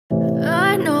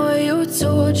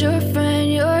told your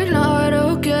friend you're not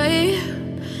okay,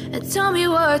 and tell me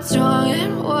what's wrong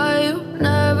and why you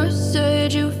never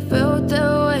said you felt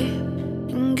that way.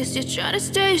 And guess you're trying to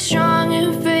stay strong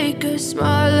and fake a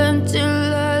smile until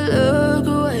I look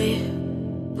away.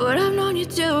 But I've known you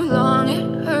too long,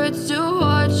 it hurts to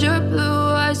watch your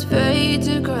blue eyes fade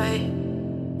to gray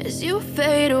as you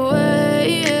fade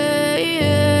away,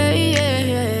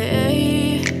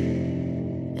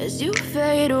 as you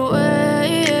fade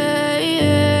away.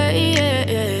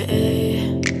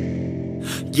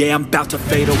 Yeah, I'm about to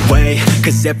fade away,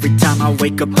 cause every time I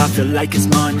wake up I feel like it's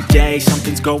Monday.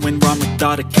 Something's going wrong with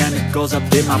all the chemicals up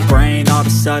in my brain. All of a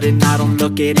sudden I don't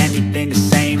look at anything the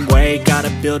same way.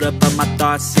 Gotta build up of my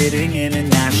thoughts sitting in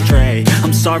an ashtray.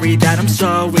 I'm sorry that I'm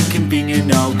so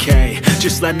inconvenient, okay.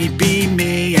 Just let me be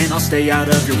me and I'll stay out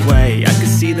of your way. I can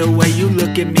see the way you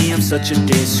look at me, I'm such a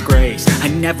disgrace. I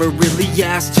never really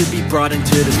asked to be brought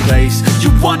into this place. You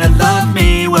wanna love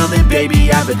me? Well then baby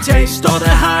I have a taste. All the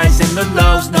highs and the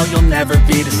lows, no you'll never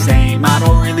be the same. I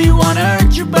don't really wanna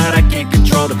hurt you but I can't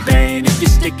control the pain. If you're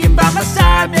sticking by my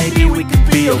side maybe we could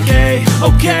be okay.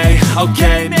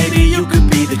 Okay, maybe you could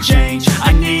be the change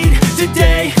I need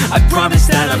today. I promise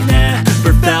that I've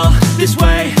never felt this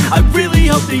way. I really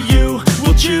hope that you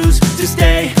will choose to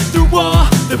stay through all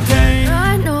the pain.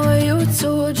 I know you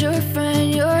told your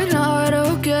friend you're not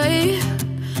okay,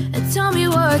 and tell me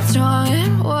what's wrong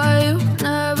and why you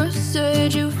never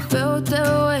said you felt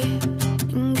that way.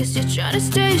 And guess you're trying to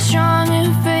stay strong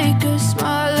and fake a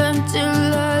smile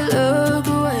until I look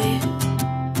away.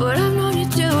 But I've known you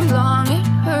too long, it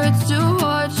hurts to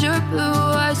watch your blue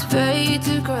eyes fade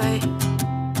to gray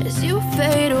as you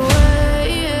fade away.